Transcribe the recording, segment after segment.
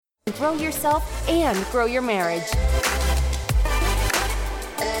grow yourself and grow your marriage.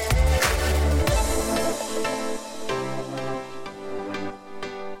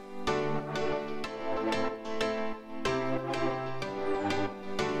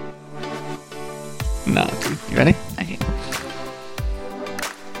 No, dude. You ready? Okay.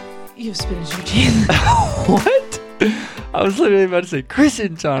 You have spinach in your teeth. What? I was literally about to say Chris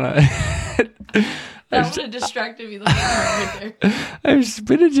and Jonna. That would have distracted me. Right there. I have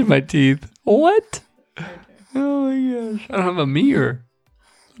spinach in my teeth. What? Oh my gosh. I don't have a mirror.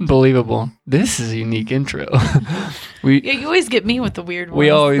 Unbelievable. This is a unique intro. Yeah, you always get me with the weird ones. We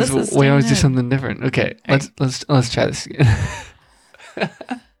always do something different. Okay, right. let's try this again.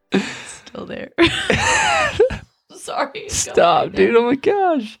 Still there. Sorry. Stop, dude. Oh my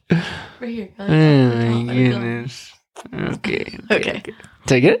gosh. Right here. Oh my goodness. Okay.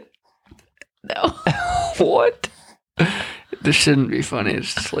 Take it? No. What? This shouldn't be funny.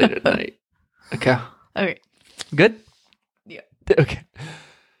 It's just late at night. Okay. Okay. Good? Yeah. Okay.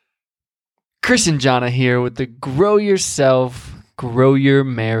 Chris and Jonna here with the Grow Yourself, Grow Your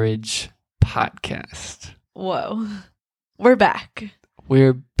Marriage podcast. Whoa. We're back.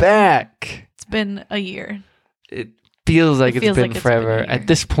 We're back. It's been a year. It feels like it's been like forever. it's been a year. At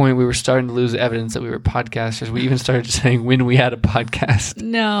this point, we were starting to lose evidence that we were podcasters. We even started saying when we had a podcast.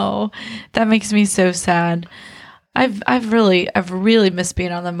 No, that makes me so sad. I've really missed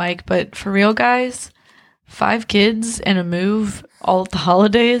being on the mic, but for real, guys, 5 kids and a move all at the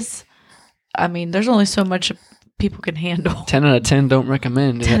holidays. I mean, there's only so much people can handle. 10 out of 10 don't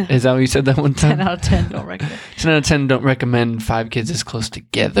recommend. Is that what you said that one time? 10 out of 10 don't recommend. 10 out of 10 don't recommend 5 kids as close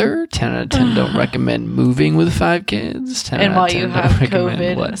together. 10 out of 10 don't recommend moving with 5 kids. 10 And out of while 10 you don't have recommend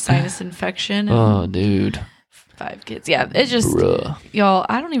COVID what? and a sinus infection. And Oh, dude. 5 kids. Yeah, it's just, Bruh. y'all,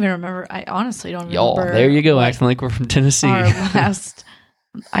 I don't even remember. I honestly don't Y'all, remember. there you go, what acting like we're from Tennessee. Our last,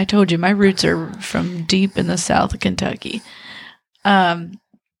 I told you, my roots are from deep in the south of Kentucky.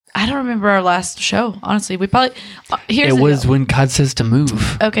 I don't remember our last show, honestly. We probably, here's It the was deal. when God says to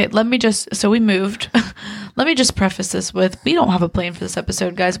move. Okay, so we moved. Let me just preface this with, we don't have a plan for this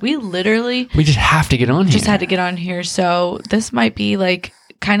episode, guys. We literally We just have to get on here. just had to get on here. So this might be like,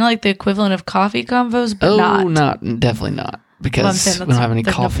 kind of like the equivalent of coffee convos, but definitely not. Well, I'm Because saying we don't have any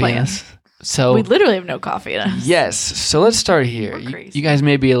there's no coffee in plan. us. So We literally have no coffee in us. yes. So let's start here. We're crazy. You guys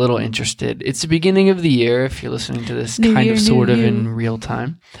may be a little interested. It's the beginning of the year if you're listening to this New kind year, of sort new of you. in real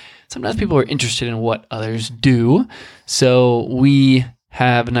time. Sometimes people are interested in what others do. So we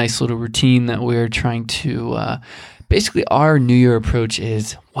have a nice little routine that we're trying to basically our New Year approach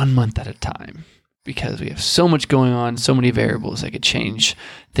is 1 month at a time. Because we have so much going on, so many variables that could change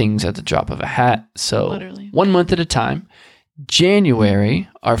things at the drop of a hat. So Literally. 1 month at a time. January,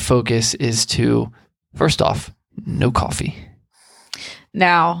 our focus is to, first off, no coffee.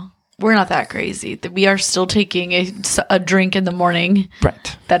 Now, we're not that crazy. We are still taking a drink in the morning.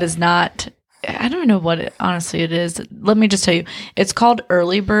 Right. That is not, I don't know what it is. Let me just tell you, it's called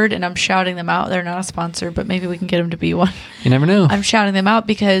Early Bird, and I'm shouting them out. They're not a sponsor, but maybe we can get them to be one. You never know. I'm shouting them out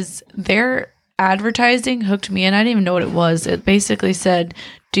because their advertising hooked me in. I didn't even know what it was. It basically said,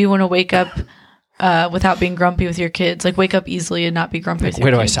 do you want to wake up without being grumpy with your kids? Like, wake up easily and not be grumpy with your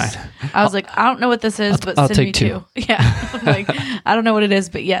Where do I kids. sign? I was like, I don't know what this is, but I'll send take me 2. 2. Yeah. I'm like, I don't know what it is,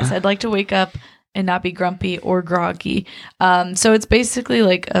 but yes, I'd like to wake up and not be grumpy or groggy. So it's basically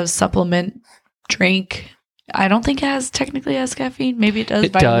like a supplement drink. I don't think it technically has caffeine. Maybe it does.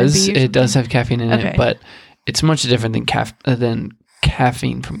 It vitamin does. B or It something. does have caffeine in Okay. it, but it's much different than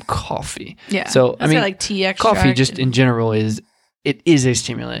caffeine from coffee. Yeah. So It's got like tea extract. coffee just in general is a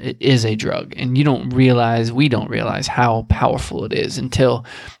stimulant. It is a drug, and we don't realize how powerful it is until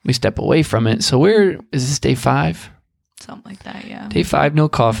we step away from it. So is this day 5? something like that. Yeah. Day 5, no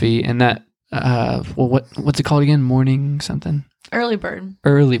coffee, and that what's it called again? Morning something. Early bird.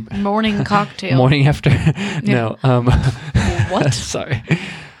 Early Morning cocktail. morning after. No. What? Sorry.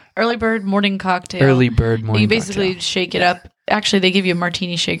 Early bird morning cocktail. Early bird morning. You basically cocktail. shake it up. Actually, they give you a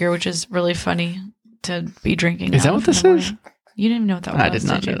martini shaker, which is really funny to be drinking. Is that out what in this the is? morning. You didn't even know what that was. I did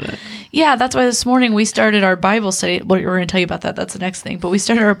not you? know that. Yeah, that's why this morning we started our Bible study. Well, we're going to tell you about that. That's the next thing. But we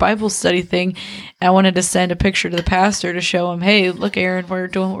started our Bible study thing. And I wanted to send a picture to the pastor to show him, hey, look, Aaron, we're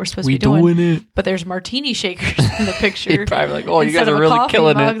doing what we're supposed to be doing. it. But there's martini shakers in the picture. He'd probably like, oh, you Instead guys are of a really coffee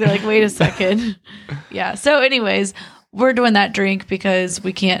killing mug, it. They're like, wait a second. Yeah. So anyways, we're doing that drink because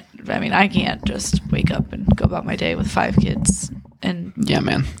I can't just wake up and go about my day with 5 kids. And Yeah,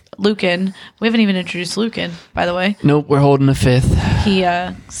 man. Lucan, we haven't even introduced Lucan, by the way. Nope, we're holding a 5th. He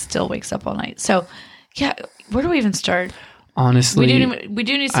still wakes up all night. So, yeah, where do we even start? honestly, we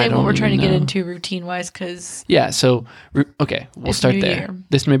do need to say I what don't we're trying to even get know. into routine wise, because yeah. So okay, we'll It's start New there. Year.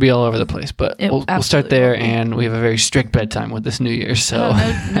 This may be all over the place, but It we'll start absolutely there, will be. and we have a very strict bedtime with this New Year. So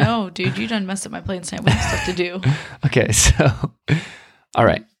no, dude, you done messed up my plans tonight. We have stuff to do. okay, so all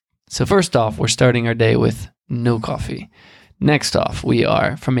right. So first off, we're starting our day with no coffee. Next off, we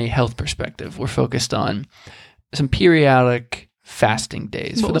are, from a health perspective, we're focused on some periodic fasting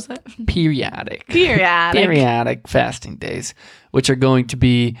days. What was that? Periodic fasting days, which are going to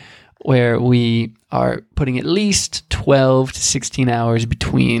be where we are putting at least 12 to 16 hours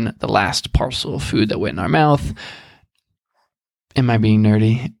between the last parcel of food that went in our mouth. Am I being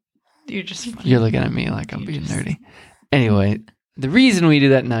nerdy? You're just funny. You're looking at me like I'm being nerdy. Anyway, the reason we do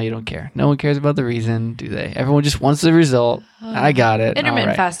that, no, you don't care. No one cares about the reason, do they? Everyone just wants the result. I got it. Intermittent All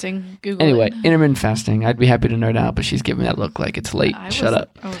right. fasting. Google Anyway, it. intermittent fasting. I'd be happy to nerd out, but she's giving me that look like it's late. Shut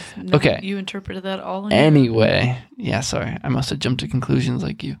up. Okay. You interpreted that all in your- Anyway, yeah, sorry. I must have jumped to conclusions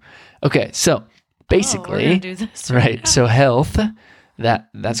like you. Okay, so Oh, we're basically, gonna do this right. now. So health,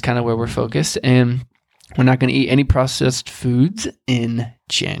 that's kind of where we're focused, and we're not going to eat any processed foods in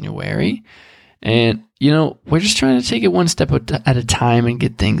January. And we're just trying to take it one step at a time and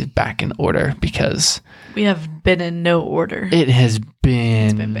get things back in order, because we have been in no order. it has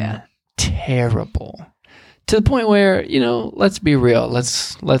been bad. terrible, to the point where let's be real.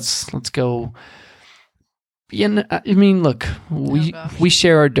 Let's go. I mean, look, gosh. we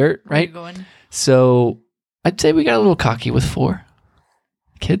share our dirt, Where you right? going? So I'd say we got a little cocky with 4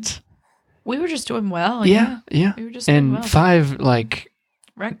 kids. We were just doing well. Yeah. We were just doing And well. 5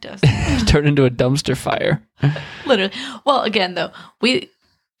 Wrecked us. turned into a dumpster fire. Literally. Well, again, though,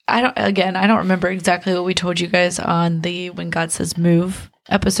 I don't remember exactly what we told you guys on the When God Says Move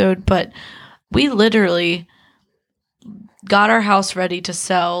episode, but we literally got our house ready to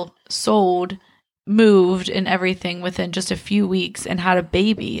sell, sold, moved, and everything within just a few weeks, and had a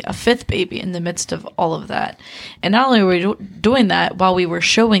 5th baby in the midst of all of that. And not only were we doing that, while we were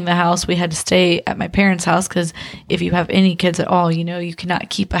showing the house, we had to stay at my parents' house, because if you have any kids at all, you cannot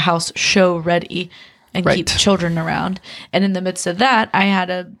keep a house show ready and Right. keep children around. And in the midst of that, I had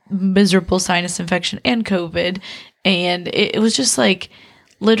a miserable sinus infection and COVID. And it was just like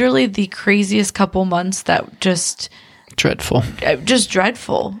literally the craziest couple months that just Dreadful.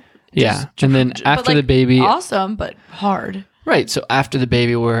 dreadful. Yeah. And then But, after like, the baby, awesome, but hard. right. So after the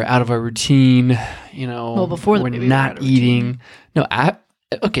baby, we're out of our routine. Before the we're baby, we were out not of eating. routine. No,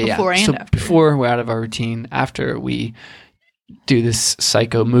 okay, Before yeah. and So after. before we're out of our routine, after we do this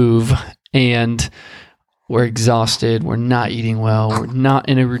psycho move and we're exhausted, we're not eating well, we're not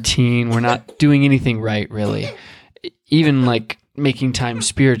in a routine, we're not doing anything right, really. Even like making time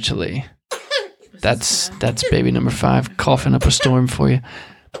spiritually. That's baby number 5 coughing up a storm for you.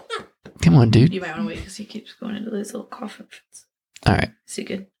 Come on, dude. You might want to wait because he keeps going into these little coughing fits. All right. Is he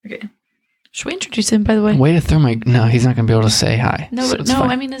good? Okay. Should we introduce him, by the way? Way to throw my... No, he's not going to be able to say hi. No, so but, it's no.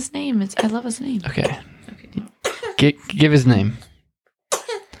 fine. I mean his name. I love his name. Okay. Okay. Give his name.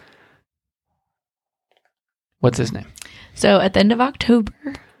 What's his name? So at the end of October,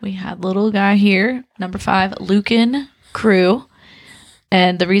 we had little guy here, number 5, Lucan Crew.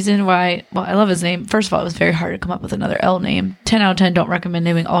 And the reason why, well, I love his name. First of all, it was very hard to come up with another L name. 10 out of 10, don't recommend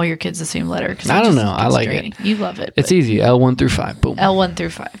naming all your kids the same letter. 'Cause I it don't just know. I gets like draining. it. You love it. It's but easy. L1 through 5. Boom. L1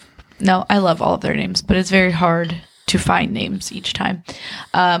 through 5. No, I love all of their names, but it's very hard to find names each time.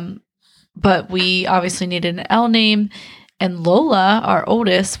 But we obviously needed an L name. And Lola, our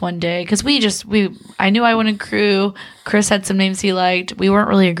oldest, one day, because I knew I wanted Crew. Chris had some names he liked. We weren't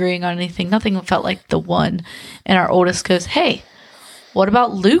really agreeing on anything. Nothing felt like the one. And our oldest goes, "Hey, what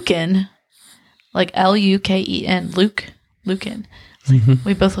about Lucan?" Like Luken. Lucan.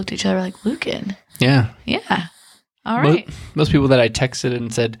 We both looked at each other like, Lucan? Yeah. Yeah. All right. Most people that I texted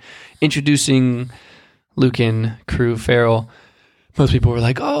and said, introducing Lucan Crew Farrell, most people were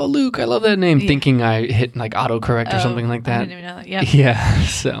like, "Oh, Luke, I love that name," Yeah. thinking I hit like autocorrect or something like I that. didn't even know that. Yeah. Yeah.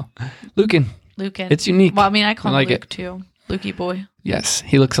 So, Lucan. Lucan. It's unique. Well, I mean, I call I like him Luke it. too. Lukey boy. Yes,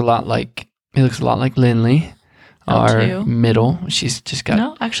 he looks a lot like Lindley, our L2. middle. She's just got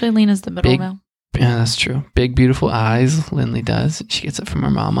No, actually, Lena's the middle big- now. Yeah, that's true. Big, beautiful eyes. Lindley does. She gets it from her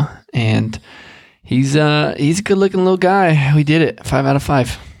mama, and he's a good looking little guy. We did it. 5 out of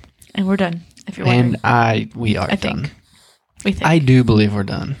 5. And we're done, if you're wondering. And we are I done. think. We think. I do believe we're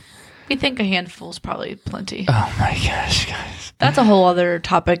done. We think a handful is probably plenty. Oh my gosh, guys. That's a whole other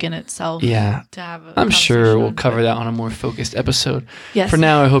topic in itself. Yeah. To have a I'm sure conversation we'll on, cover but- that on a more focused episode. Yes. For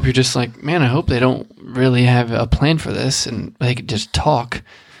now, I hope you're just like, man, I hope they don't really have a plan for this and they could just talk.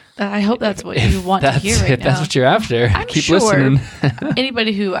 I hope that's what If you want to that's- hear right If that's now. what you're after, I'm keep sure listening.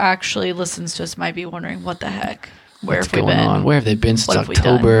 Anybody who actually listens to us might be wondering, what the heck? Where what's have we going been? on? Where have they been since What have we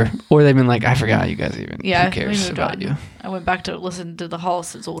October? Or they've been like, I forgot you guys even. Yeah, Who cares moved about on. you? I went back to listen to the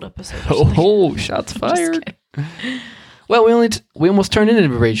Hollis's old episode. or something. Oh, shots I'm just fired. kidding. Well, we almost turned into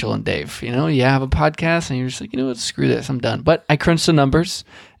Rachel and Dave. You know, you have a podcast and you're just like, you know what, screw this, I'm done. But I crunched the numbers,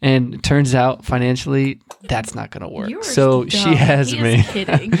 and it turns out financially that's not going to work. You are So dumb. she has He me. is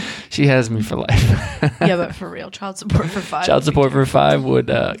kidding. She has me for life. Yeah, but for real, child support for 5. Child support for 5 would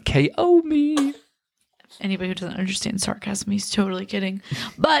KO me. Anybody who doesn't understand sarcasm, he's totally kidding.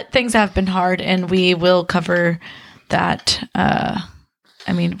 But things have been hard, and we will cover that. I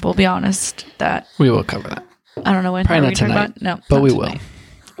mean, we'll be honest that We will cover that. I don't know when. Probably Are not we talking tonight, about? No, but not we tonight.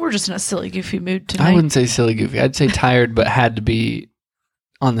 will. We're just in a silly, goofy mood tonight. I wouldn't say silly goofy. I'd say tired, but had to be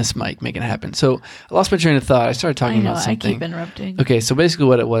on this mic, making it happen. So I lost my train of thought. I started I talking know. about I something. keep interrupting. Okay, so basically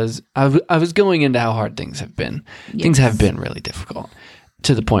what it was, I was going into how hard things have been. Things Yes. have been really difficult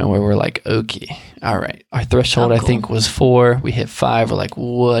to the point where we're like, okay, all right. Our threshold, I Uncle. think, was 4. We hit 5. We're like,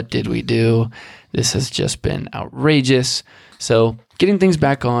 what did we do? This has just been outrageous. So getting things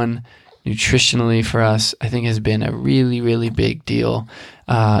back on nutritionally for us, I think has been a really, really big deal.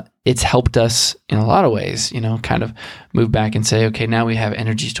 It's helped us in a lot of ways, you know, kind of move back and say, okay, now we have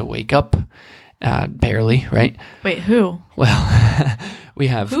energy to wake up. Barely, right? Wait, who? Well, we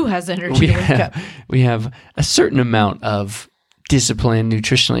have Who has energy to wake up? we have a certain amount of discipline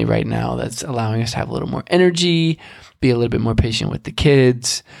nutritionally right now that's allowing us to have a little more energy, be a little bit more patient with the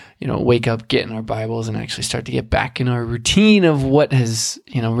kids, you know, wake up, get in our Bibles, and actually start to get back in our routine of what has,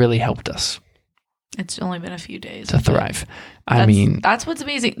 you know, really helped us It's only been a few days to thrive. that's what's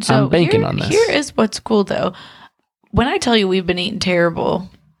amazing. So I'm banking on this. Here is what's cool though. When I tell you we've been eating terrible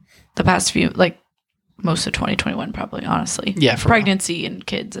the past few, like most of 2021, probably, honestly. Yeah, for real. pregnancy and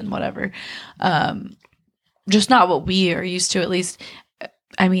kids and whatever. Just not what we are used to, at least.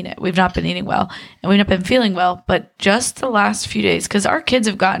 I mean, we've not been eating well and we've not been feeling well, but just the last few days, because our kids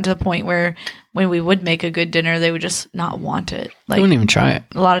have gotten to the point where when we would make a good dinner, they would just not want it. I wouldn't even try it.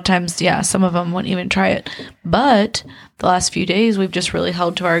 A lot of times, yeah, some of them wouldn't even try it. But the last few days, we've just really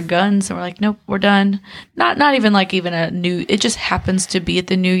held to our guns, and we're like, nope, we're done. Not even like even a new. It just happens to be at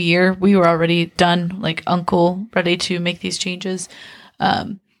the new year. We were already done, like Uncle, ready to make these changes.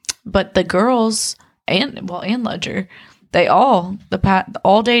 But the girls and Ledger, they all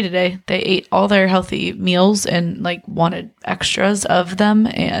day today, they ate all their healthy meals and like wanted extras of them,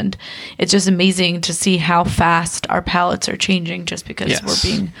 and it's just amazing to see how fast our palates are changing just because Yes. we're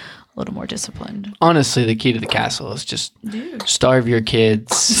being a little more disciplined. Honestly, the key to the castle is just starve your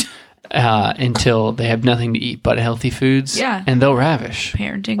kids until they have nothing to eat but healthy foods. Yeah. And they'll ravish.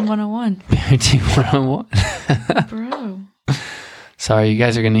 Parenting 101. Parenting 101. Bro. Sorry, you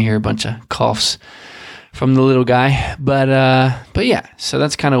guys are going to hear a bunch of coughs from the little guy. But yeah, so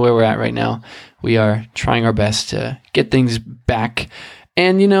that's kind of where we're at right now. We are trying our best to get things back.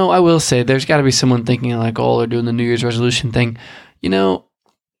 And, you know, I will say there's got to be someone thinking like, oh, they're doing the New Year's resolution thing. You know,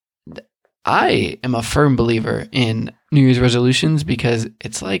 I am a firm believer in New Year's resolutions because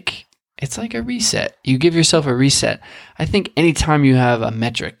it's like a reset. You give yourself a reset. I think anytime you have a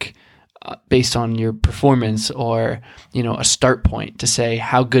metric based on your performance or, you know, a start point to say,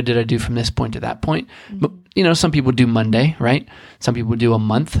 how good did I do from this point to that point? But, you know, some people do Monday, right? Some people do a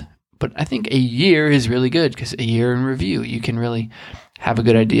month, but I think a year is really good because a year in review, you can really have a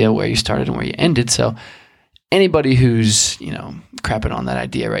good idea where you started and where you ended. So anybody who's, you know, crapping on that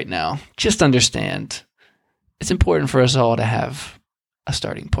idea right now, just understand it's important for us all to have a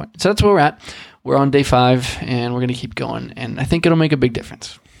starting point. So that's where we're at. We're on day 5 and we're going to keep going. And I think it'll make a big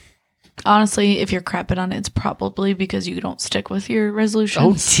difference. Honestly, if you're crapping on it, it's probably because you don't stick with your Oh,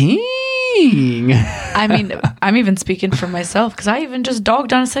 resolutions. dang. I mean, I'm even speaking for myself because I even just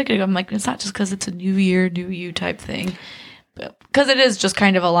dogged on a second ago. I'm like, it's not just because it's a new year, new you type thing. Because it is just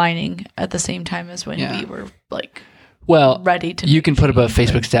kind of aligning at the same time as when Yeah. we were like Well, ready to. you make can put up a change.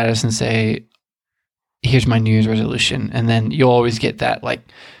 Facebook status and say, here's my New Year's resolution. And then you'll always get that like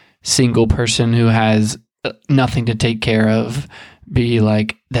single person who has nothing to take care of be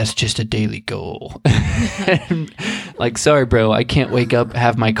like, that's just a daily goal. And, like, sorry, bro, I can't wake up,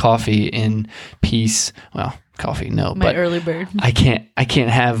 have my coffee in peace. Well, coffee, no, My but early bird. I can't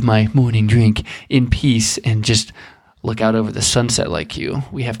have my morning drink in peace and just look out over the sunset like you.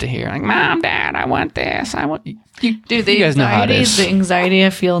 We have to hear like, Mom, Dad, I want this. I want you. Dude, you guys know how it is. The anxiety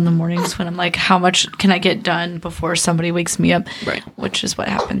I feel in the mornings when I'm like, how much can I get done before somebody wakes me up? Right. Which is what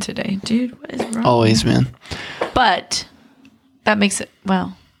happened today. Dude, what is wrong? Always, man. But that makes it,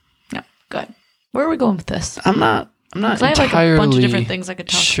 well, no, go ahead. Where are we going with this? I'm not 'Cause I have entirely like a bunch of different things I could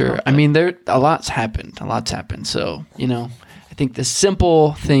talk sure. about. I mean, a lot's happened. So, you know, I think the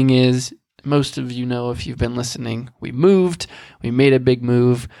simple thing is most of you know if you've been listening, we moved. We made a big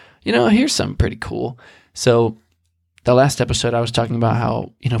move. Here's something pretty cool. So the last episode, I was talking about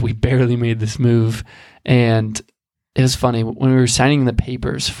how, we barely made this move. And it was funny. When we were signing the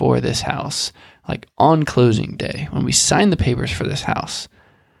papers for this house, like on closing day, when we signed the papers for this house,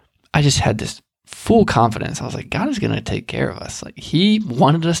 I just had this full confidence. I was like, God is going to take care of us. Like, he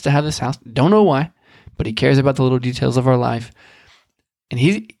wanted us to have this house. Don't know why, but he cares about the little details of our life. And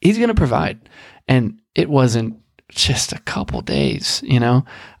he's going to provide. And it wasn't just a couple days,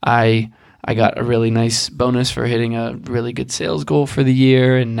 I got a really nice bonus for hitting a really good sales goal for the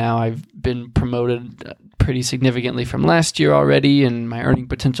year. And now I've been promoted pretty significantly from last year already. And my earning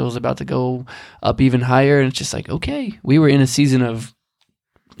potential is about to go up even higher. And it's just like, okay, we were in a season of,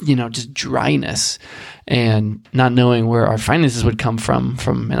 just dryness and not knowing where our finances would come from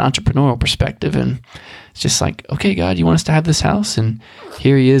an entrepreneurial perspective. And it's just like, okay, God, you want us to have this house? And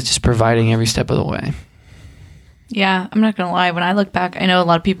here he is, just providing every step of the way. Yeah, I'm not going to lie. When I look back, I know a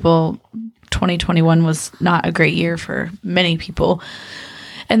lot of people, 2021 was not a great year for many people.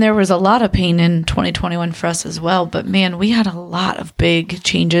 And there was a lot of pain in 2021 for us as well. But man, we had a lot of big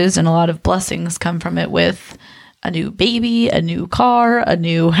changes and a lot of blessings come from it, with a new baby, a new car, a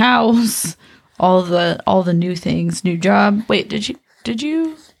new house, all the new things, new job. Wait, did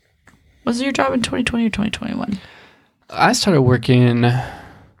you was your job in 2020 or 2021? I started working. It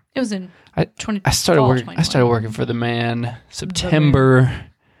was in I started working for the man September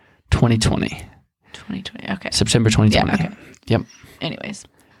 2020. 2020. Okay. September 2020. Yeah, okay. Yep. Anyways,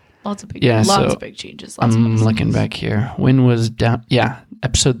 lots of big changes. I'm looking back here. When was down? Yeah,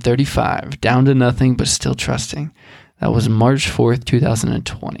 episode 35. Down to nothing, but still trusting. That was March 4th,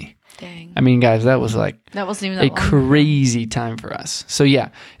 2020. Dang. I mean, guys, that wasn't even that a crazy time for us. So yeah,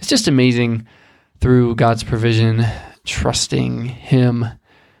 it's just amazing through God's provision, trusting Him,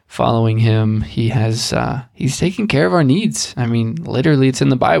 following Him. He's taking care of our needs. I mean, literally, it's in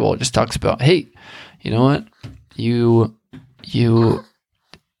the Bible. It just talks about, hey, you know what? You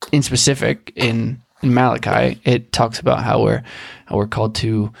in specific in Malachi, it talks about how we're called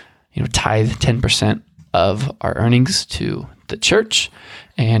to, tithe 10% of our earnings to the church.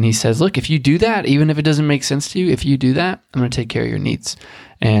 And he says, look, if you do that, even if it doesn't make sense to you, if you do that, I'm going to take care of your needs.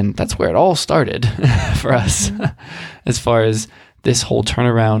 And that's where it all started for us as far as this whole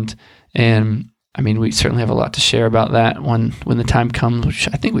turnaround. And I mean, we certainly have a lot to share about that when the time comes, which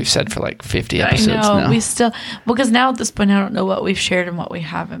I think we've said for like 50 episodes now. We still, because now at this point, I don't know what we've shared and what we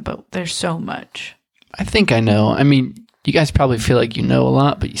haven't, but there's so much. I think I know. I mean, you guys probably feel like you know a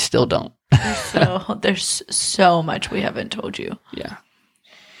lot, but you still don't. There's so much we haven't told you. Yeah.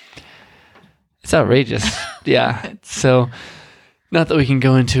 It's outrageous. Yeah. So, not that we can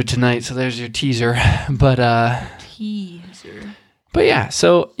go into it tonight, so there's your teaser. But But yeah,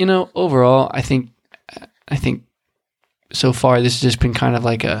 so, overall, I think so far this has just been kind of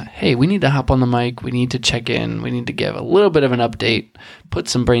like hey, we need to hop on the mic, we need to check in, we need to give a little bit of an update, put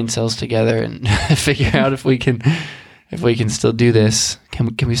some brain cells together and figure out if we can still do this.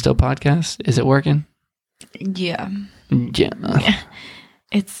 Can we still podcast? Is it working? Yeah. Yeah.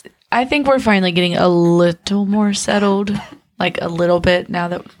 I think we're finally getting a little more settled, like a little bit now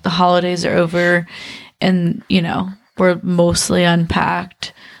that the holidays are over and, we're mostly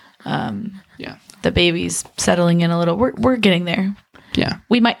unpacked. Yeah. The baby's settling in a little. We're getting there. Yeah.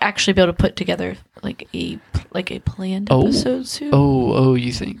 We might actually be able to put together like a planned episode soon. Oh,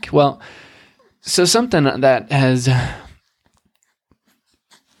 you think? Well, so something that has...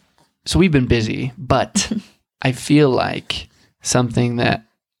 So we've been busy, but I feel like something that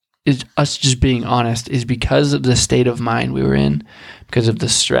is us just being honest is because of the state of mind we were in, because of the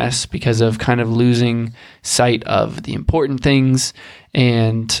stress, because of kind of losing sight of the important things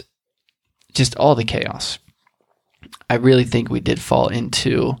and just all the chaos. I really think we did fall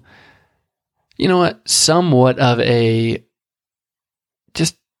into, somewhat of a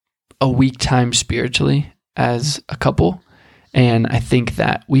weak time spiritually as a couple. And I think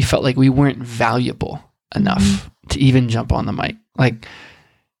that we felt like we weren't valuable enough to even jump on the mic. Like,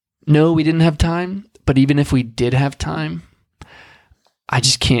 no, we didn't have time, but even if we did have time, I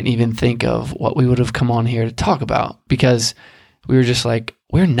just can't even think of what we would have come on here to talk about because we were just like,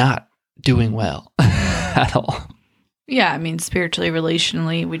 we're not doing well at all. Yeah, I mean, spiritually,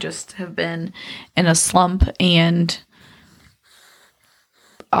 relationally, we just have been in a slump, and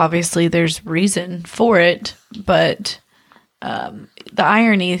obviously there's reason for it, but the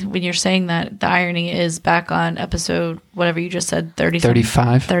irony, when you're saying that, the irony is back on episode, whatever you just said,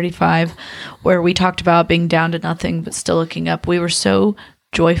 35, where we talked about being down to nothing, but still looking up. We were so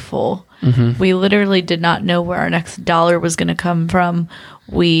joyful. Mm-hmm. We literally did not know where our next dollar was going to come from.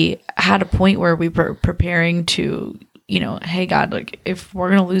 We had a point where we were preparing to, hey God, like if we're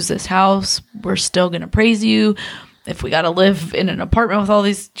going to lose this house, we're still going to praise you. If we got to live in an apartment with all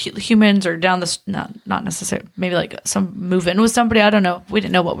these humans or down this, not necessarily, maybe like some move in with somebody, I don't know. We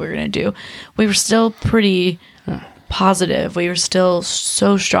didn't know what we were going to do. We were still pretty positive. We were still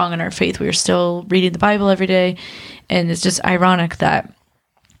so strong in our faith. We were still reading the Bible every day. And it's just ironic that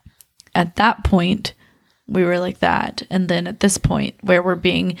at that point, we were like that. And then at this point where we're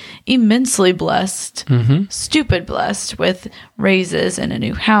being immensely blessed, stupid blessed with raises and a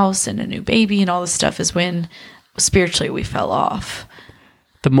new house and a new baby and all this stuff is when spiritually we fell off.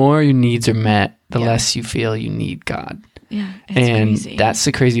 The more your needs are met, the less you feel you need God. Yeah, it's and crazy. That's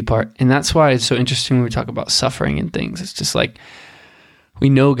the crazy part. And that's why it's so interesting when we talk about suffering and things. It's just like we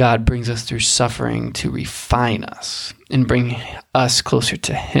know God brings us through suffering to refine us and bring us closer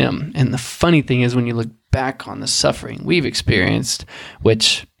to Him. And the funny thing is when you look back on the suffering we've experienced,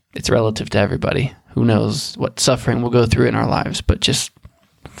 which it's relative to everybody. Who knows what suffering we'll go through in our lives, but just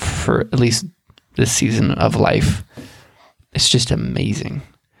for at least this season of life, it's just amazing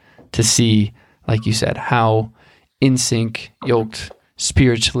to see, like you said, how in sync, yoked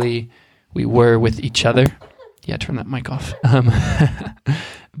spiritually we were with each other. Yeah, turn that mic off.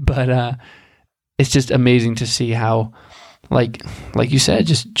 But it's just amazing to see how, like you said,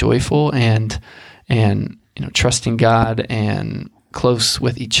 just joyful and trusting God and close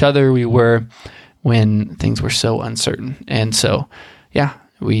with each other we were when things were so uncertain. And so, yeah,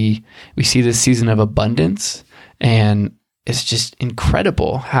 we see this season of abundance, and it's just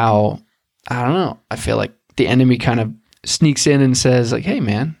incredible how, I don't know, I feel like the enemy kind of sneaks in and says like, hey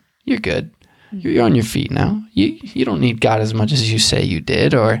man, you're good. You're on your feet now. You don't need God as much as you say you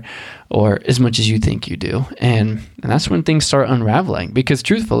did or as much as you think you do. And that's when things start unraveling, because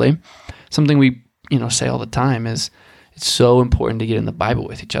truthfully, something we say all the time is it's so important to get in the Bible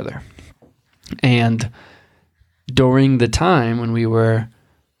with each other. And during the time when we were,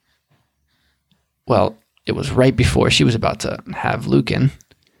 it was right before she was about to have Lucan,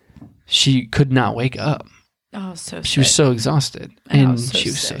 she could not wake up. Oh, so sick. She was so exhausted, and she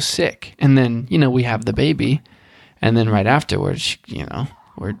was so sick. And then, we have the baby, and then right afterwards,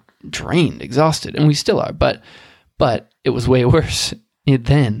 we're drained, exhausted, and we still are. But it was way worse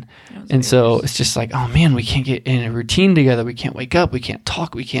then. And so it's just like, oh man, we can't get in a routine together. We can't wake up. We can't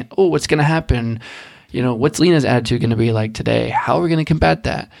talk. We can't, what's going to happen? What's Lena's attitude going to be like today? How are we going to combat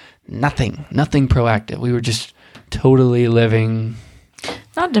that? Nothing proactive. We were just totally living.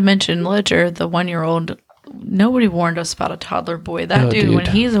 Not to mention Ledger, the 1-year-old. Nobody warned us about a toddler boy. That dude, when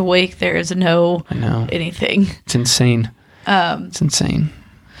he's awake, there is no anything. It's insane. It's insane.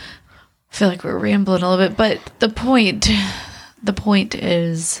 I feel like we're rambling a little bit, but the point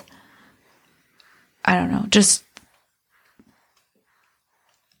is, I don't know, just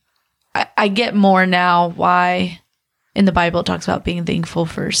I get more now why in the Bible it talks about being thankful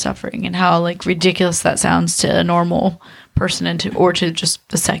for suffering and how like ridiculous that sounds to a normal person or to just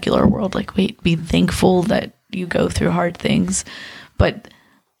the secular world. Like, wait, be thankful that you go through hard things. But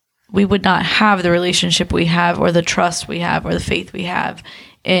we would not have the relationship we have or the trust we have or the faith we have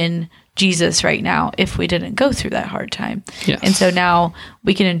in Jesus right now if we didn't go through that hard time. Yes. And so now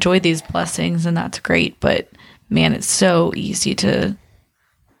we can enjoy these blessings, and that's great. But man, it's so easy to,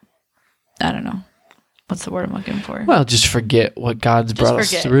 I don't know. What's the word I'm looking for? Well, just forget what God's brought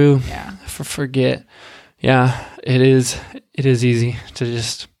us through. Yeah. Forget. Yeah, it is easy to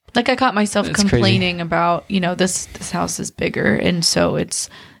just. Like I caught myself complaining about, this house is bigger, and so it's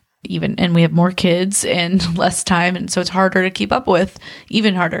and we have more kids and less time, and so it's harder to keep up with,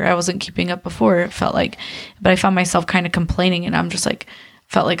 even harder. I wasn't keeping up before, it felt like, but I found myself kind of complaining, and I'm just like,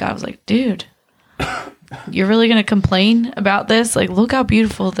 felt like I was like, dude, you're really going to complain about this? Like, look how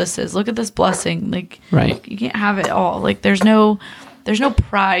beautiful this is. Look at this blessing. Like, right. You can't have it all. Like, there's no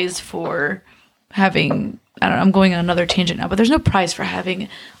prize for having, I don't know, I'm going on another tangent now, but there's no prize for having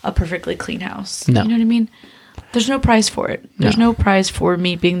a perfectly clean house. No. You know what I mean? There's no prize for it. There's no prize for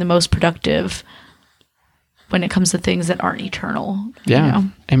me being the most productive when it comes to things that aren't eternal. Yeah.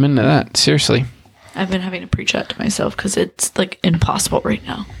 Amen to that. Seriously. I've been having to preach that to myself because it's like impossible right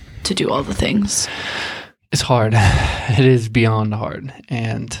now to do all the things. It's hard. It is beyond hard.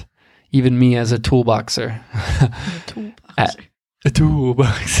 And even me as a toolboxer.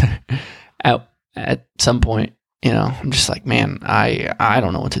 At some point, I'm just like, man, I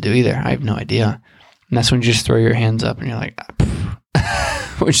don't know what to do either. I have no idea. And that's when you just throw your hands up and you're like,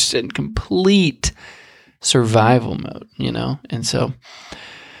 we're just in complete survival mode, And so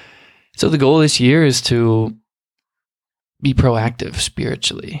the goal this year is to be proactive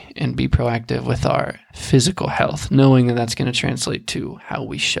spiritually and be proactive with our physical health, knowing that that's going to translate to how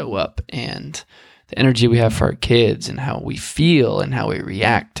we show up and the energy we have for our kids and how we feel and how we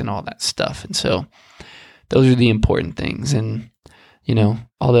react and all that stuff. And so those are the important things. And,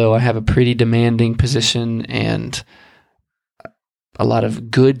 although I have a pretty demanding position and a lot of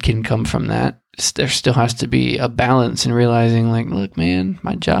good can come from that, there still has to be a balance in realizing, like, look, man,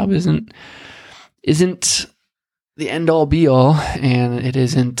 my job isn't the end all be all, and it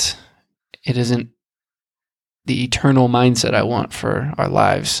isn't the eternal mindset I want for our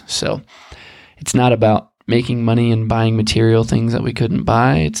lives. So it's not about making money and buying material things that we couldn't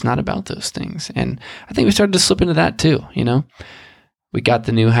buy. It's not about those things. And I think we started to slip into that too. We got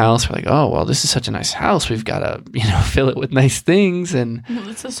the new house. We're like, oh, well, this is such a nice house. We've got to, fill it with nice things. And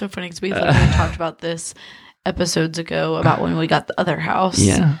this is so funny because we literally talked about this episodes ago about when we got the other house.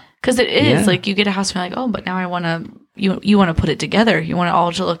 Yeah. Because it is like you get a house and you're like, oh, but now I want to, you want to put it together. You want it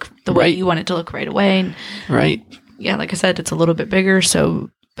all to look the way you want it to look right away. And right. Yeah, like I said, it's a little bit bigger. So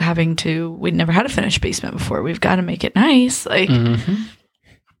we'd never had a finished basement before. We've got to make it nice. Like,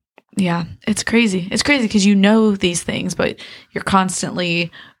 yeah, it's crazy. It's crazy because these things, but you're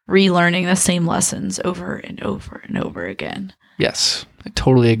constantly relearning the same lessons over and over and over again. Yes, I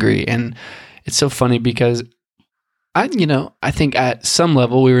totally agree. And it's so funny because I think at some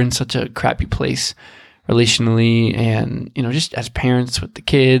level we were in such a crappy place relationally and, just as parents with the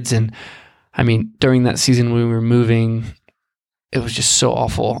kids. And I mean, during that season when we were moving, it was just so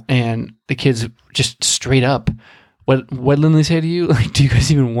awful. And the kids just straight up, what did Lindley say to you? Like, do you guys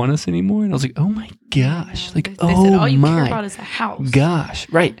even want us anymore? And I was like, oh my gosh. Like, they said, all you care about is the house. Gosh.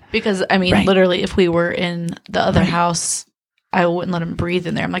 Right. Because I mean, literally if we were in the other house, I wouldn't let him breathe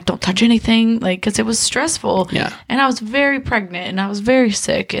in there. I'm like, don't touch anything. Like, because it was stressful. Yeah. And I was very pregnant and I was very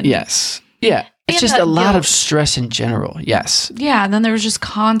sick. And yes. Yeah. It's just a lot of stress in general. Yes. Yeah. And then there was just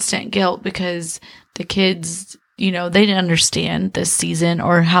constant guilt because the kids, they didn't understand this season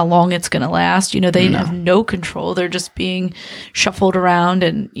or how long it's going to last. They didn't have no control. They're just being shuffled around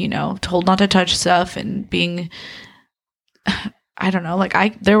and, told not to touch stuff and being, I don't know,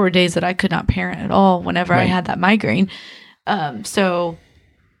 like there were days that I could not parent at all whenever I had that migraine. So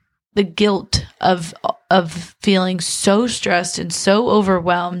the guilt of feeling so stressed and so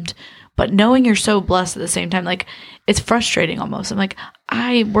overwhelmed, but knowing you're so blessed at the same time, like it's frustrating almost. I'm like,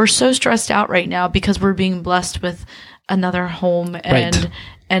 we're so stressed out right now because we're being blessed with another home and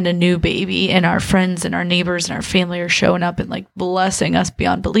a new baby, and our friends and our neighbors and our family are showing up and like blessing us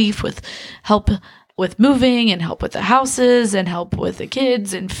beyond belief with help with moving and help with the houses and help with the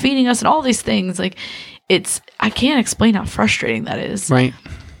kids and feeding us and all these things. Like I can't explain how frustrating that is. Right.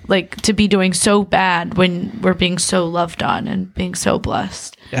 Like to be doing so bad when we're being so loved on and being so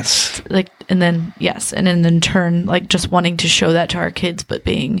blessed. Yes. Like, and then, and then in turn, like just wanting to show that to our kids, but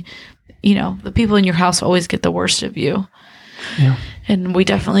being, the people in your house always get the worst of you. Yeah. And we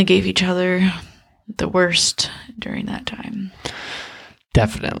definitely gave each other the worst during that time.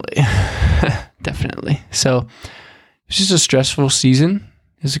 Definitely. Definitely. So it's just a stressful season.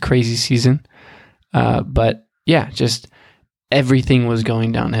 It was a crazy season. But yeah, just everything was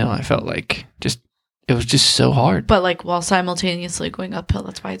going downhill. I felt like it was just so hard. But like while simultaneously going uphill,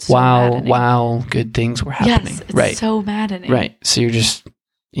 that's why it's so maddening. Wow, good things were happening. Yes, it's so maddening. Right. So you're just,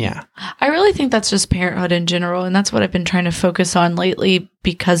 yeah. I really think that's just parenthood in general. And that's what I've been trying to focus on lately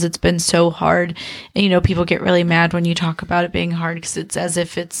because it's been so hard. And, people get really mad when you talk about it being hard because it's as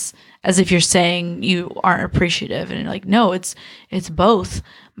if you're saying you aren't appreciative. And you're like, no, it's both.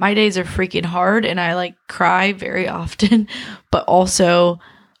 My days are freaking hard and I like cry very often, but also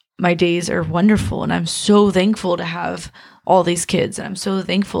my days are wonderful. And I'm so thankful to have all these kids. And I'm so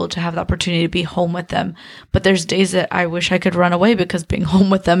thankful to have the opportunity to be home with them. But there's days that I wish I could run away because being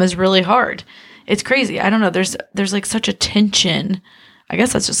home with them is really hard. It's crazy. I don't know. There's like such a tension. I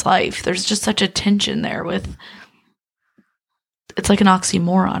guess that's just life. There's just such a tension there it's like an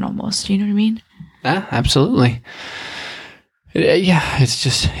oxymoron almost. You know what I mean? Yeah, absolutely. Yeah, it's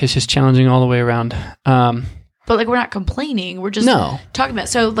just challenging all the way around. But like we're not complaining. We're just talking about.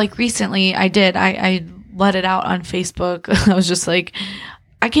 So like recently, I let it out on Facebook. I was just like,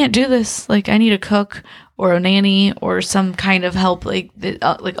 I can't do this. Like I need a cook or a nanny or some kind of help. Like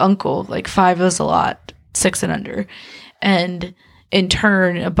uncle. Like 5 is a lot. 6 and under. And in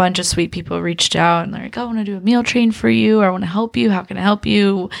turn, a bunch of sweet people reached out and they're like, I want to do a meal train for you. Or I want to help you. How can I help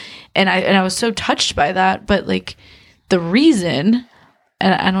you? And I was so touched by that. But like the reason,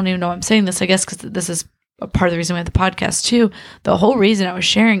 and I don't even know why I'm saying this, I guess, because this is a part of the reason we have the podcast too. The whole reason I was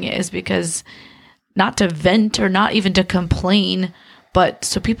sharing it is because not to vent or not even to complain, But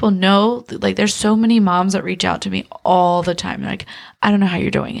so people know, like, there's so many moms that reach out to me all the time. Like, I don't know how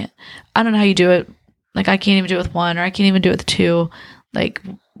you're doing it. I don't know how you do it. Like, I can't even do it with one, or I can't even do it with two. Like,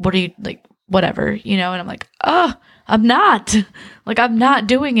 what are you, like, whatever, you know? And I'm like, I'm not. Like, I'm not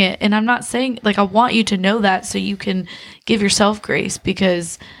doing it. And I'm not saying, like, I want you to know that so you can give yourself grace,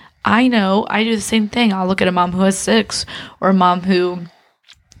 because I know I do the same thing. I'll look at a mom who has 6, or a mom who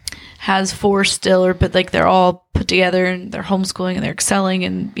has 4 still, or but like they're all put together and they're homeschooling and they're excelling,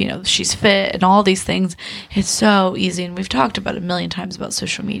 and you know, she's fit and all these things. It's so easy, and we've talked about it a million times about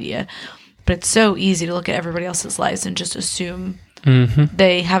social media, but it's so easy to look at everybody else's lives and just assume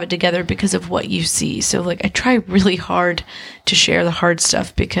they have it together because of what you see. So like, I try really hard to share the hard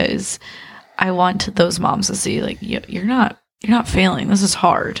stuff, because I want those moms to see, like, you're not failing. This is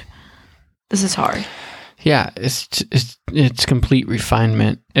hard. Yeah, it's complete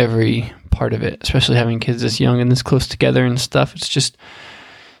refinement, every part of it, especially having kids this young and this close together and stuff. It's just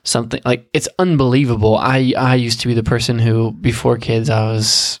something, like, it's unbelievable. I used to be the person who, before kids, I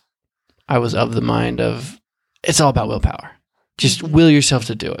was of the mind of, it's all about willpower. Just will yourself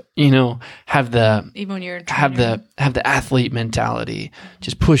to do it. You know, have the even when you're have the athlete mentality.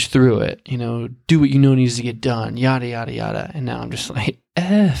 Just push through it. You know, do what you know needs to get done. Yada yada yada. And now I'm just like,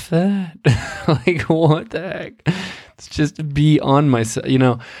 F that. Like, what the heck? It's just be on myself. You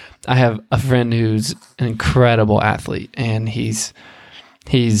know, I have a friend who's an incredible athlete, and he's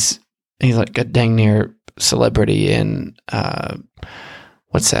like a dang near celebrity in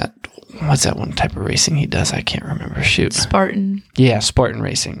what's that one type of racing he does? I can't remember. Shoot. Spartan. Yeah, Spartan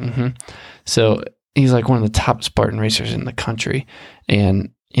racing. Mm-hmm. So he's like one of the top Spartan racers in the country. And,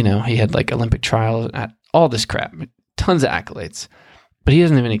 you know, he had like Olympic trials at all this crap, tons of accolades. But he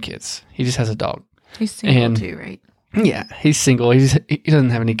doesn't have any kids. He just has a dog. He's single too, right? Yeah, he's single. He doesn't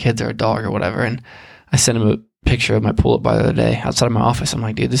have any kids or a dog or whatever. And I sent him a picture of my pull-up bar the other day outside of my office. I'm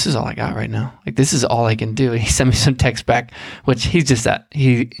like, dude, this is all I got right now. Like, this is all I can do. And he sent me some text back, which he's just that.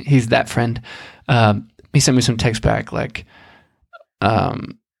 He's that friend. He sent me some text back like,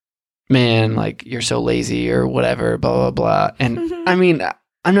 man, like, you're so lazy or whatever, blah, blah, blah. And I mean,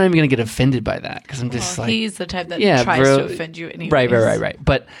 I'm not even going to get offended by that, because I'm just like, he's the type that tries to offend you anyways. Right.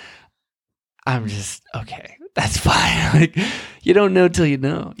 But I'm just, okay, that's fine. Like, you don't know till you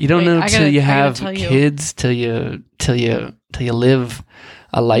know. You don't know till you have kids, till you live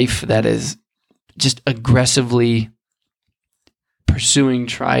a life that is just aggressively pursuing,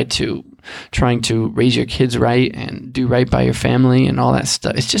 trying to raise your kids right and do right by your family and all that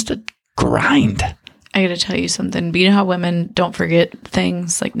stuff. It's just a grind. I gotta tell you something. You know how women don't forget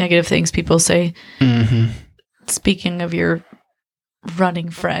things, like negative things people say? Mm-hmm. Speaking of your running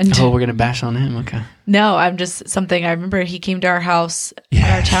friend. Oh, we're going to bash on him? Okay. No, I'm just something. I remember he came to our house,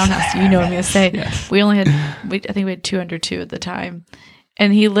 our townhouse. You know what I'm going to say. Yes. I think we had 202 at the time.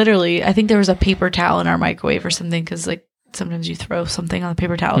 And he literally, I think there was a paper towel in our microwave or something, because like sometimes you throw something on the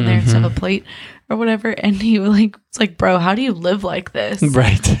paper towel in there instead of a plate or whatever. And he was like, bro, how do you live like this?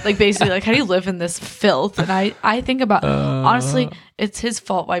 Right. Like, basically, like, how do you live in this filth? And I think about, honestly, it's his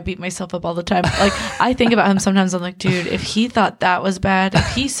fault why I beat myself up all the time. Like, I think about him sometimes. I'm like, dude, if he thought that was bad,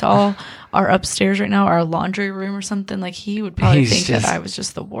 if he saw our upstairs right now, our laundry room or something, like, he would probably think that I was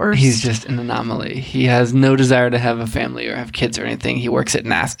just the worst. He's just an anomaly. He has no desire to have a family or have kids or anything. He works at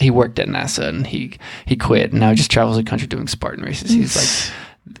NASA. He worked at NASA and he quit, and now he just travels the country doing Spartan races. He's like,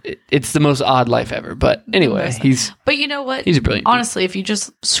 it's the most odd life ever. But anyway, But you know what? He's a brilliant. Honestly, if you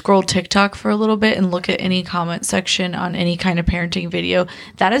just scroll TikTok for a little bit and look at any comment section on any kind of parenting video,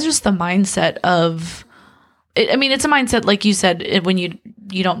 that is just the mindset of. I mean, it's a mindset, like you said, when you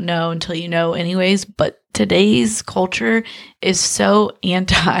don't know until you know, anyways. But today's culture is so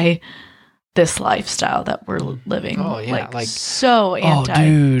anti this lifestyle that we're living. Oh yeah, like so anti. Oh,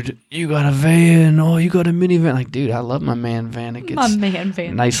 dude, you got a van. Oh, you got a minivan. Like, dude, I love my man van. It gets my man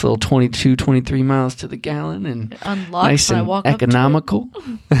van. Nice little 22, 23 miles to the gallon, and nice when and I walk economical.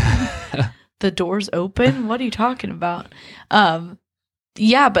 The doors open. What are you talking about?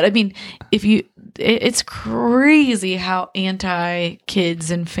 Yeah, but I mean, it's crazy how anti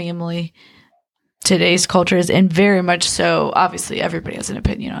kids and family today's culture is, and very much so. Obviously, everybody has an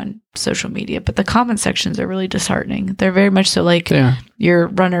opinion on social media, but the comment sections are really disheartening. They're very much so like your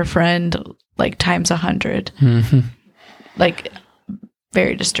runner friend, like times 100. Mm-hmm. Like,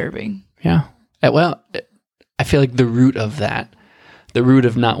 very disturbing. Yeah. Well, I feel like the root of that, the root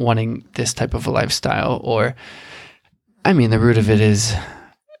of not wanting this type of a lifestyle, or, I mean, the root of it is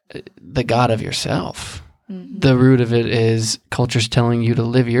the God of yourself. Mm-hmm. The root of it is culture's telling you to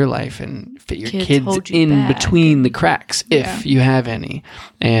live your life and fit your kids in between the cracks, if you have any.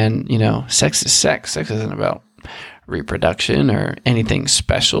 And, you know, sex is sex. Sex isn't about reproduction or anything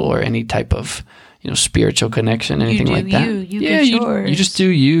special or any type of, spiritual connection, anything like that. You just do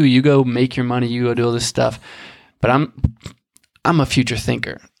you. You go make your money. You go do all this stuff. But I'm a future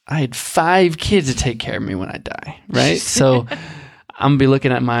thinker. I had 5 kids to take care of me when I die, right? So I'm gonna be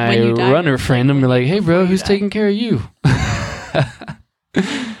looking at my runner friend and be like, "Hey, bro, who's taking care of you?"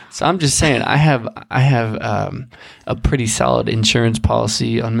 So I'm just saying, I have a pretty solid insurance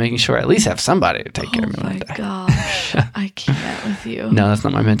policy on making sure I at least have somebody to take care of me when I die. Oh my gosh, I can't with you. No, that's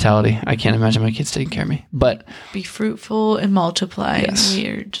not my mentality. I can't imagine my kids taking care of me. But be fruitful and multiply. Yes. And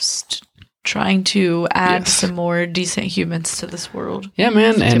we're just trying to add some more decent humans to this world. Yeah,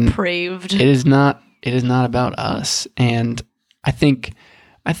 man. And depraved. It is not about us. And I think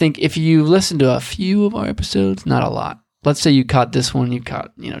if you listen to a few of our episodes, not a lot. Let's say you caught this one, you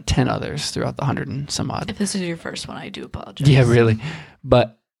caught 10 others throughout the 100 and some odd. If this is your first one, I do apologize. Yeah, really.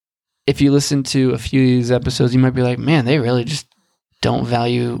 But if you listen to a few of these episodes, you might be like, man, they really just don't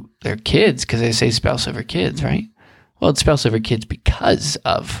value their kids because they say spouse over kids, right? Well, it's spouse over kids because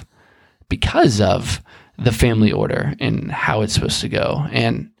of the family order and how it's supposed to go.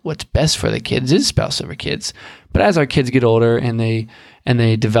 And what's best for the kids is spouse over kids. But as our kids get older and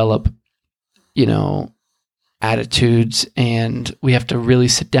they develop, attitudes, and we have to really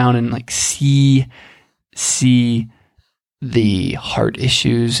sit down and see the heart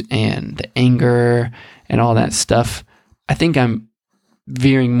issues and the anger and all that stuff. I think I'm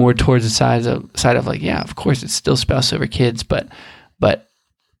veering more towards the side of like, yeah, of course it's still spouse over kids, but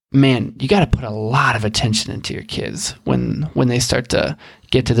man, you got to put a lot of attention into your kids when they start to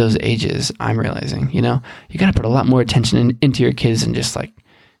get to those ages. I'm realizing, you got to put a lot more attention into your kids and just like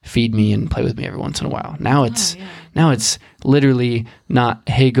feed me and play with me every once in a while. Now it's literally not,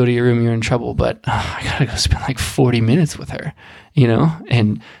 hey, go to your room, you're in trouble, but I gotta go spend like 40 minutes with her,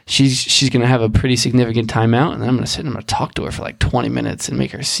 and she's gonna have a pretty significant timeout, and then I'm gonna talk to her for like 20 minutes and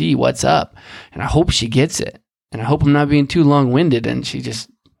make her see what's up, and I hope she gets it, and I hope I'm not being too long-winded and she just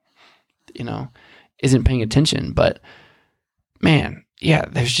isn't paying attention. But man, yeah,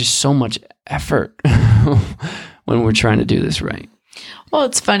 there's just so much effort when we're trying to do this right. Well,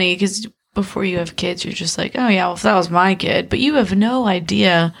 it's funny because before you have kids, you're just like, oh yeah, well, if that was my kid, but you have no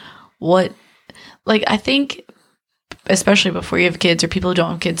idea what, I think, especially before you have kids or people who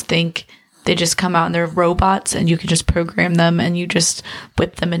don't have kids think they just come out and they're robots and you can just program them and you just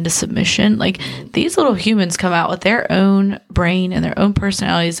whip them into submission. These little humans come out with their own brain and their own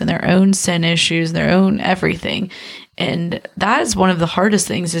personalities and their own sin issues, their own everything. And that is one of the hardest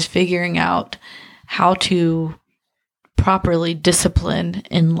things, is figuring out how to properly discipline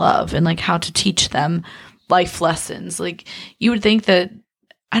in love and how to teach them life lessons. You would think that,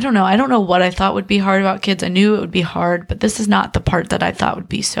 I don't know what I thought would be hard about kids. I knew it would be hard, but this is not the part that I thought would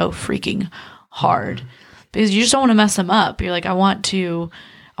be so freaking hard, because you just don't want to mess them up. You're like, I want to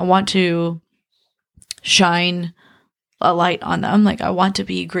shine a light on them. I want to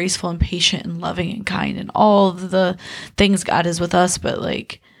be graceful and patient and loving and kind and all of the things God is with us, but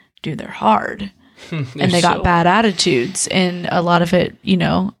dude, they're hard. And they got bad attitudes, and a lot of it,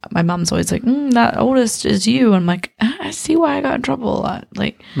 my mom's always like, that oldest is you. And I'm like, I see why I got in trouble a lot.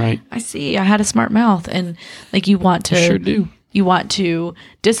 Right. I see I had a smart mouth, and you want to, sure do. You want to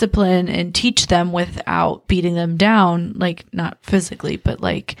discipline and teach them without beating them down, not physically, but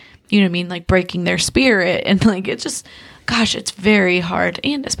you know what I mean? Breaking their spirit. And it's just, gosh, it's very hard.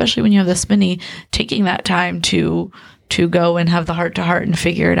 And especially when you have this many, taking that time to go and have the heart to heart and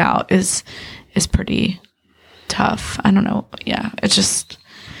figure it out is pretty tough. I don't know. Yeah. It's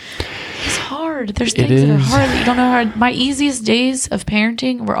hard. There's things that are hard that you don't know how. My easiest days of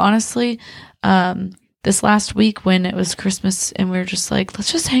parenting were honestly, this last week when it was Christmas and we were just like,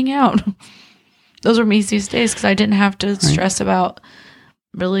 let's just hang out. Those were my easiest days because I didn't have to stress about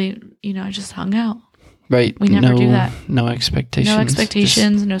really, I just hung out. Right. We never do that. No expectations. No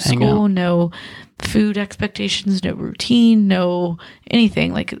expectations, no school, no food expectations, no routine, no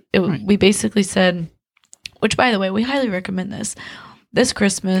anything. We basically said, which by the way, we highly recommend this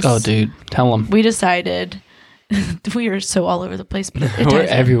Christmas. Oh, dude, tell them. We decided, we are so all over the place, but we're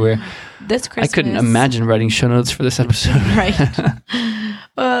everywhere. This Christmas, I couldn't imagine writing show notes for this episode.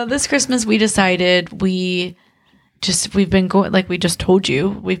 Right. This Christmas we decided we've been going, we just told you,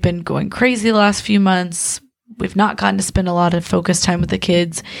 we've been going crazy the last few months. We've not gotten to spend a lot of focused time with the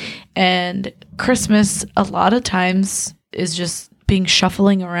kids. And Christmas, a lot of times, is just being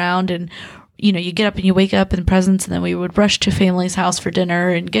shuffling around. And, you get up and you wake up in presents, and then we would rush to family's house for dinner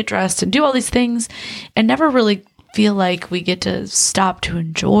and get dressed and do all these things and never really feel like we get to stop to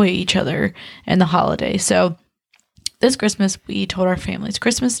enjoy each other in the holiday. So this Christmas, we told our families,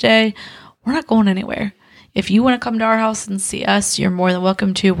 Christmas Day, we're not going anywhere. if you want to come to our house and see us, you're more than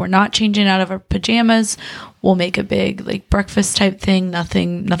welcome to. We're not changing out of our pajamas. We'll make a big like breakfast type thing.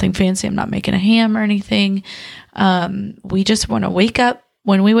 Nothing fancy. I'm not making a ham or anything. We just want to wake up.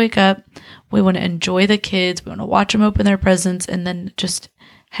 When we wake up, we want to enjoy the kids. We want to watch them open their presents and then just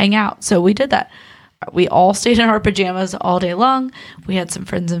hang out. So we did that. We all stayed in our pajamas all day long. We had some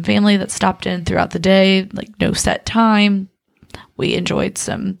friends and family that stopped in throughout the day, like no set time. We enjoyed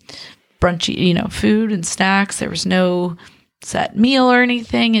some brunchy, food and snacks. There was no set meal or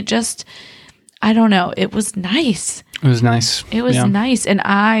anything. It just, I don't know. It was nice. It was nice. It was nice. And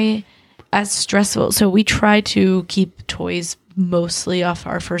as stressful, so we try to keep toys mostly off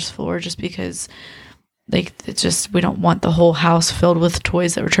our first floor just because it's just, we don't want the whole house filled with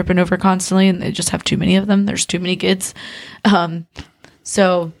toys that we're tripping over constantly, and they just have too many of them. There's too many kids.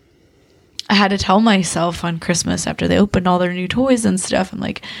 So I had to tell myself on Christmas after they opened all their new toys and stuff, I'm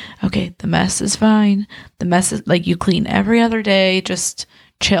like, okay, the mess is fine. The mess is like, you clean every other day, just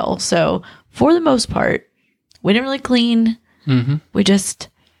chill. So for the most part, we didn't really clean. Mm-hmm. We just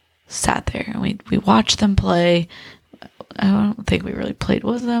sat there and we watched them play. I don't think we really played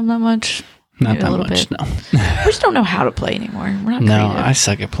with them that much. Not that much, no. We just don't know how to play anymore. We're not No, creative. I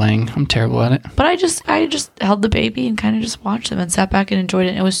suck at playing. I'm terrible at it. But I just held the baby and kind of just watched them and sat back and enjoyed it.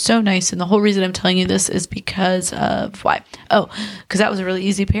 And it was so nice. And the whole reason I'm telling you this is because of why? Oh, because that was a really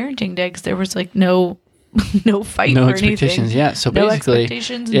easy parenting day because there was like no fight no for expectations. anything. Yeah. So no basically,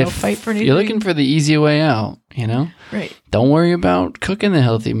 expectations, if no fight for anything. you're looking for the easy way out, right? Don't worry about cooking the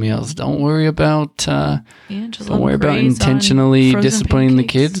healthy meals. Don't worry about just don't worry about intentionally disciplining the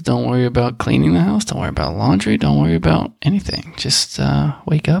kids. Don't worry about cleaning the house. Don't worry about laundry. Don't worry about anything. Just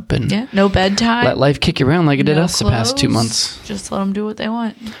wake up and no bedtime. let life kick you around like it did us the past 2 months. Just let them do what they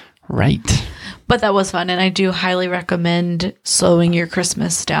want. Right. But that was fun, and I do highly recommend slowing your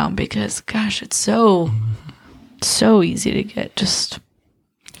Christmas down because, gosh, it's so easy to get just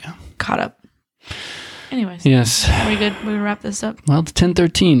caught up. Anyways. Yes. Are we good? We wrap this up? Well, it's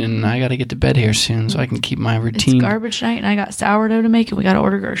 10:13, and I got to get to bed here soon so I can keep my routine. It's garbage night, and I got sourdough to make, and we got to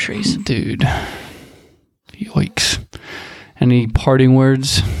order groceries. Dude. Yikes. Any parting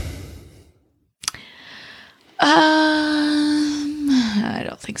words? I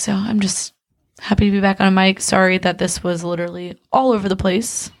don't think so. I'm just happy to be back on a mic. Sorry that this was literally all over the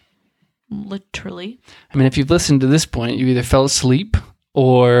place. Literally. I mean, if you've listened to this point, you either fell asleep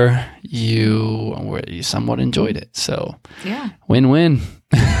or you somewhat enjoyed it. So, win-win.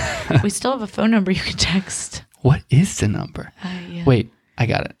 We still have a phone number you can text. What is the number? Wait, I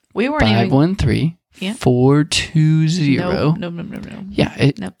got it. We weren't 513 420. No. Yeah,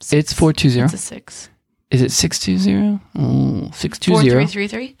 it's 420. It's a 6. Is it 620? Oh, 620.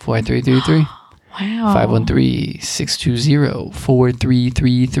 4333? 4333. Wow.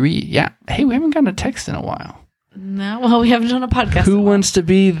 513-620-4333. Yeah. Hey, we haven't gotten a text in a while. No, well, we haven't done a podcast. Who wants to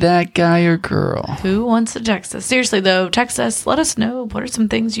be that guy or girl? Who wants to text us? Seriously, though, text us. Let us know. What are some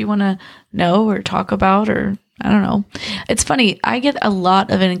things you want to know or talk about, or I don't know. It's funny. I get a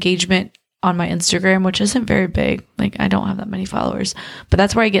lot of an engagement on my Instagram, which isn't very big. Like, I don't have that many followers, but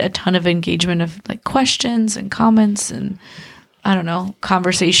that's where I get a ton of engagement of like questions and comments and I don't know,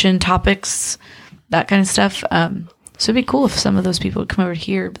 conversation topics, that kind of stuff. So it'd be cool if some of those people would come over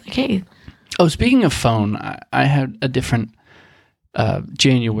here and be like, hey. Oh, speaking of phone, I had a different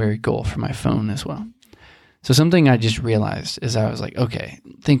January goal for my phone as well. So something I just realized is I was like, okay,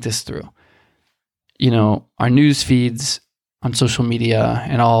 think this through. Our news feeds on social media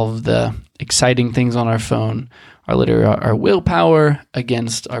and all of the exciting things on our phone are literally our willpower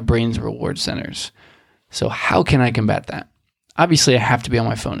against our brain's reward centers. So how can I combat that? Obviously, I have to be on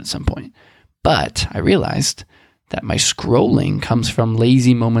my phone at some point. But I realized that my scrolling comes from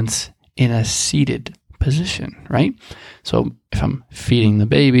lazy moments in a seated position, right? So if I'm feeding the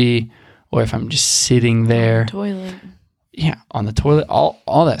baby or if I'm just sitting there. Toilet. Yeah, on the toilet,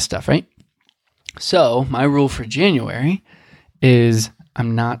 all that stuff, right? So my rule for January is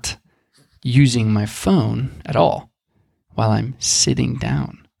I'm not using my phone at all while I'm sitting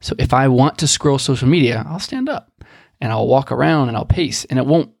down. So if I want to scroll social media, I'll stand up and I'll walk around and I'll pace and it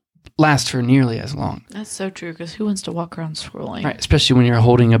won't last for nearly as long. That's so true because who wants to walk around scrolling? Right, especially when you're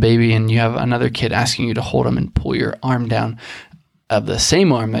holding a baby and you have another kid asking you to hold them and pull your arm down of the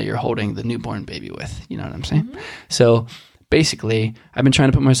same arm that you're holding the newborn baby with. You know what I'm saying? Mm-hmm. So basically, I've been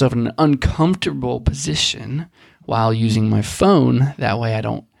trying to put myself in an uncomfortable position while using my phone. That way I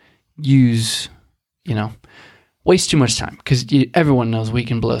don't waste too much time because everyone knows we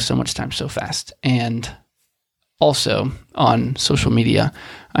can blow so much time so fast. And also on social media,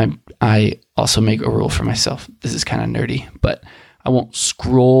 I also make a rule for myself. This is kind of nerdy, but I won't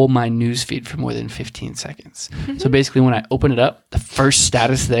scroll my newsfeed for more than 15 seconds. So basically, when I open it up, the first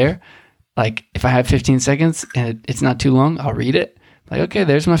status there, like if I have 15 seconds and it's not too long, I'll read it. Like, okay,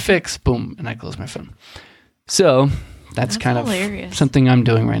 there's my fix. Boom. And I close my phone. So that's kind hilarious. of something I'm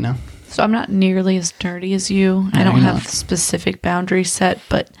doing right now. So I'm not nearly as nerdy as you. I don't have specific boundaries set,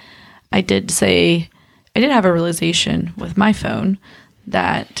 but I did have a realization with my phone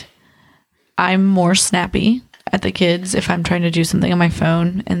that I'm more snappy at the kids if I'm trying to do something on my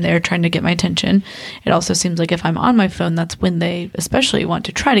phone and they're trying to get my attention. It also seems like if I'm on my phone, that's when they especially want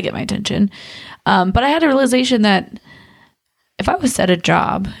to try to get my attention. But I had a realization that if I was at a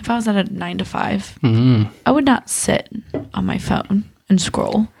job, if I was at a 9 to 5, I would not sit on my phone and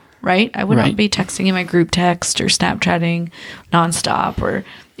scroll, right? I would not be texting in my group text or Snapchatting nonstop, or,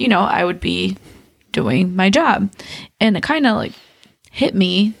 I would be doing my job. And it kind of like hit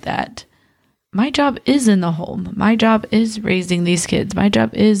me that my job is in the home. My job is raising these kids. My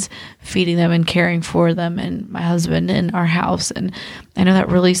job is feeding them and caring for them and my husband and our house. And I know that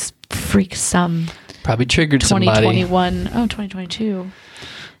really freaks some probably triggered 2021, 2022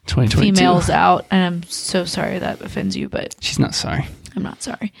 females out. And I'm so sorry that offends you, but she's not sorry. I'm not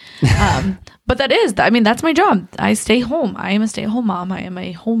sorry. But that's my job. I stay home. I am a stay-at-home mom. I am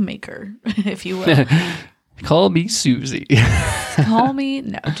a homemaker, if you will. Call me Susie.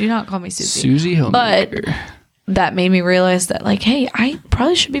 Do not call me Susie. Susie homemaker. But that made me realize that, like, hey, I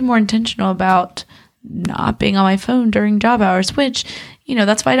probably should be more intentional about not being on my phone during job hours, which,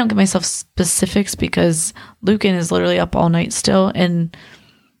 that's why I don't give myself specifics, because Lucan is literally up all night still, and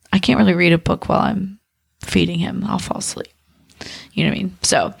I can't really read a book while I'm feeding him. I'll fall asleep. You know what I mean?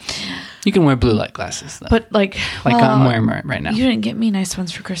 So you can wear blue light glasses, though. But I'm wearing right now. You didn't get me nice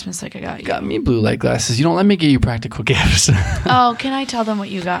ones for Christmas like I got you. Got me blue light glasses. You don't let me get you practical gifts. Oh, can I tell them what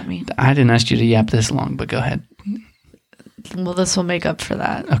you got me? I didn't ask you to yap this long, but go ahead. Well, this will make up for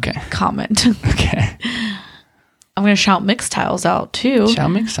that. Okay. Comment. Okay. I'm going to shout Mix Tiles out too.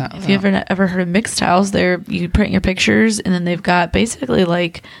 Shout Mix Tiles. If you ever heard of Mix Tiles, you print your pictures and then they've got basically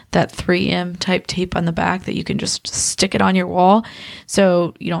like that 3M type tape on the back that you can just stick it on your wall,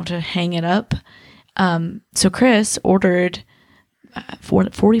 so you don't have to hang it up. So Chris ordered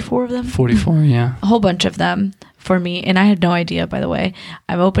 44 of them. 44, yeah. A whole bunch of them for me, and I had no idea. By the way,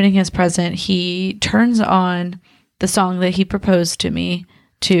 I'm opening his present. He turns on the song that he proposed to me.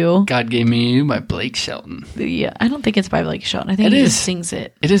 God Gave Me You by Blake Shelton. Yeah, I don't think it's by Blake Shelton. I think he just sings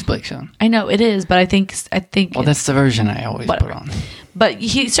it. It is Blake Shelton. I know it is, but I think. Well, that's the version I always put on. But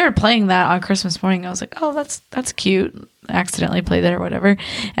he started playing that on Christmas morning. I was like, oh, that's cute. I accidentally played it or whatever. And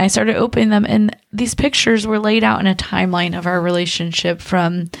I started opening them, and these pictures were laid out in a timeline of our relationship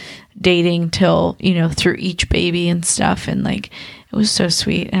from dating till, through each baby and stuff. And like, it was so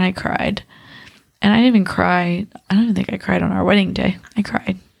sweet. And I cried. And I didn't even cry. I don't even think I cried on our wedding day. I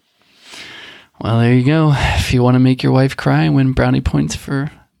cried. Well, there you go. If you want to make your wife cry, win brownie points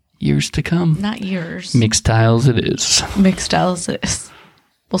for years to come. Not years. Mixed Tiles it is. Mixed Tiles it is.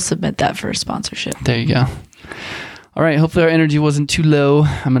 We'll submit that for a sponsorship. There you go. All right. Hopefully our energy wasn't too low.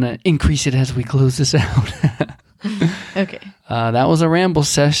 I'm going to increase it as we close this out. Okay. That was a ramble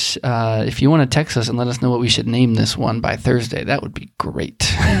sesh. If you want to text us and let us know what we should name this one by Thursday, that would be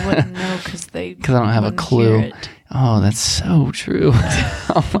great. I wouldn't know because I don't have a clue. Oh, that's so true.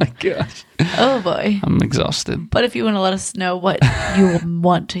 Oh my gosh. Oh boy. I'm exhausted. But if you want to let us know what you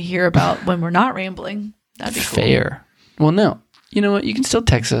want to hear about when we're not rambling, that'd be cool. Fair. Well, no. You know what? You can still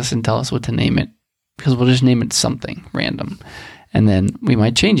text us and tell us what to name it, because we'll just name it something random, and then we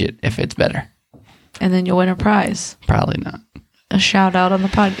might change it if it's better. And then you'll win a prize. Probably not. A shout out on the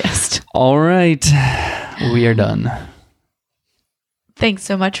podcast. All right. We are done. Thanks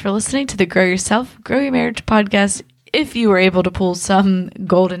so much for listening to the Grow Yourself, Grow Your Marriage podcast. If you were able to pull some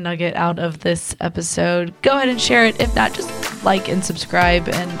golden nugget out of this episode, go ahead and share it. If not, just like and subscribe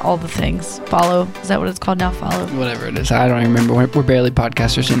and all the things. Follow. Is that what it's called now? Follow. Whatever it is. I don't even remember. We're barely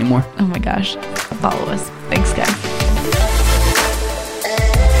podcasters anymore. Oh my gosh. Follow us. Thanks, guys.